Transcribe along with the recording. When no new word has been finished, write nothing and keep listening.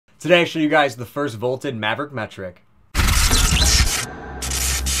Today I show you guys the first vaulted Maverik Metrik.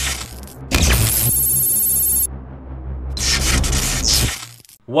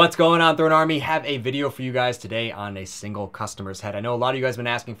 What's going on, Throne Army? Have a video for you guys today on a single customer's head. I know a lot of you guys have been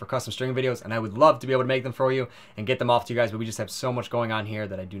asking for custom string videos, and I would love to be able to make them for you and get them off to you guys, but we just have so much going on here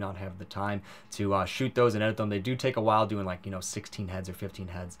that I do not have the time to shoot those and edit them. They do take a while, doing like, 16 heads or 15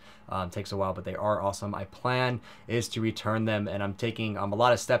 heads. Takes a while, but they are awesome. My plan is to return them, and I'm taking a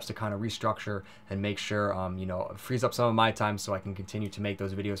lot of steps to kind of restructure and make sure, it frees up some of my time so I can continue to make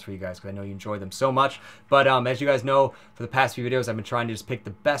those videos for you guys, because I know you enjoy them so much. But as you guys know, for the past few videos, I've been trying to just pick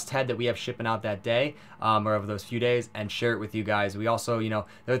the best head that we have shipping out that day or over those few days and share it with you guys. We also, the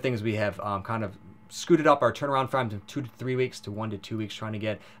other things we have kind of scooted up our turnaround time from 2 to 3 weeks to 1 to 2 weeks, trying to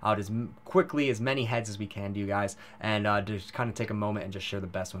get out as quickly as many heads as we can to you guys, and just kind of take a moment and just share the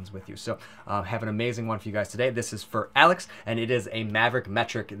best ones with you. So have an amazing one for you guys today. This is for Alex, and it is a Maverik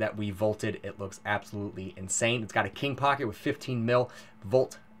Metrik that we vaulted. It looks absolutely insane. It's got a king pocket with 15 mil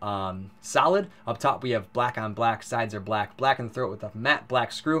volt solid. Up top we have black on black, sides are black in the throat with a matte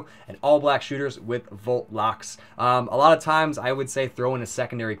black screw, and all black shooters with volt locks. A lot of times I would say throw in a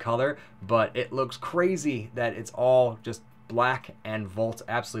secondary color, but it looks crazy that it's all just black and volt.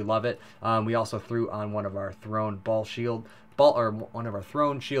 Absolutely love it. We also threw on one of our throne ball shield one of our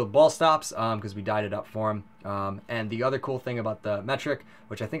throne shield ball stops because we dyed it up for him. And the other cool thing about the Metrik,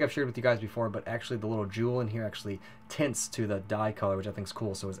 which I think I've shared with you guys before, but actually the little jewel in here actually tints to the dye color, which I think is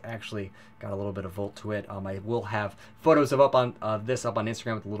cool. So it's actually got a little bit of volt to it. I will have photos of this up on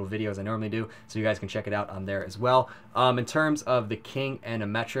Instagram with the little videos I normally do, so you guys can check it out on there as well. In terms of the king and a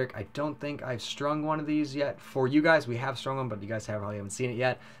Metrik, I don't think I've strung one of these yet for you guys. We have strung them, but you guys probably haven't seen it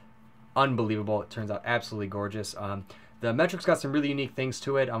yet. Unbelievable. It turns out absolutely gorgeous. The Metrik's got some really unique things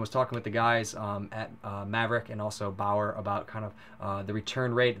to it. I was talking with the guys at Maverik and also Bauer about kind of the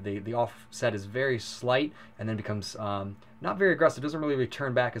return rate. The offset is very slight and then becomes not very aggressive. It doesn't really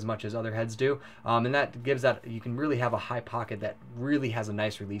return back as much as other heads do. And that gives that, you can really have a high pocket that really has a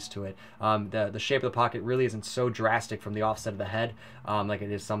nice release to it. The shape of the pocket really isn't so drastic from the offset of the head like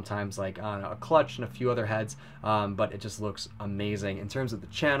it is sometimes like on a clutch and a few other heads, but it just looks amazing. In terms of the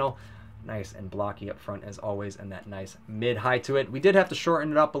channel, nice and blocky up front as always, and that nice mid-high to it. We did have to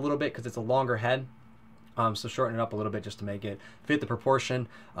shorten it up a little bit because it's a longer head. So shorten it up a little bit just to make it fit the proportion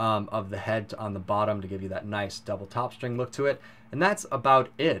of the head on the bottom to give you that nice double top string look to it. And that's about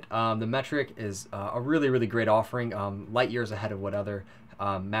it. The Metrik is a really, really great offering, light years ahead of what other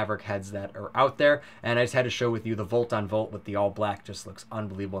Maverik heads that are out there. And I just had to show with you the volt on volt with the all black. Just looks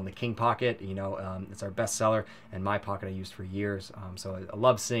unbelievable. In the king pocket, it's our best seller, and my pocket I used for years. So I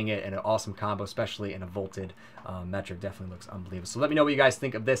love seeing it in an awesome combo, especially in a vaulted Metrik. Definitely looks unbelievable. So let me know what you guys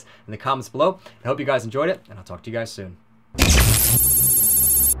think of this in the comments below. I hope you guys enjoyed it, and I'll talk to you guys soon.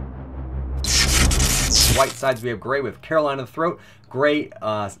 White sides we have gray with Carolina in the throat, gray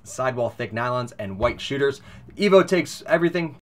sidewall thick nylons, and white shooters. Evo takes everything.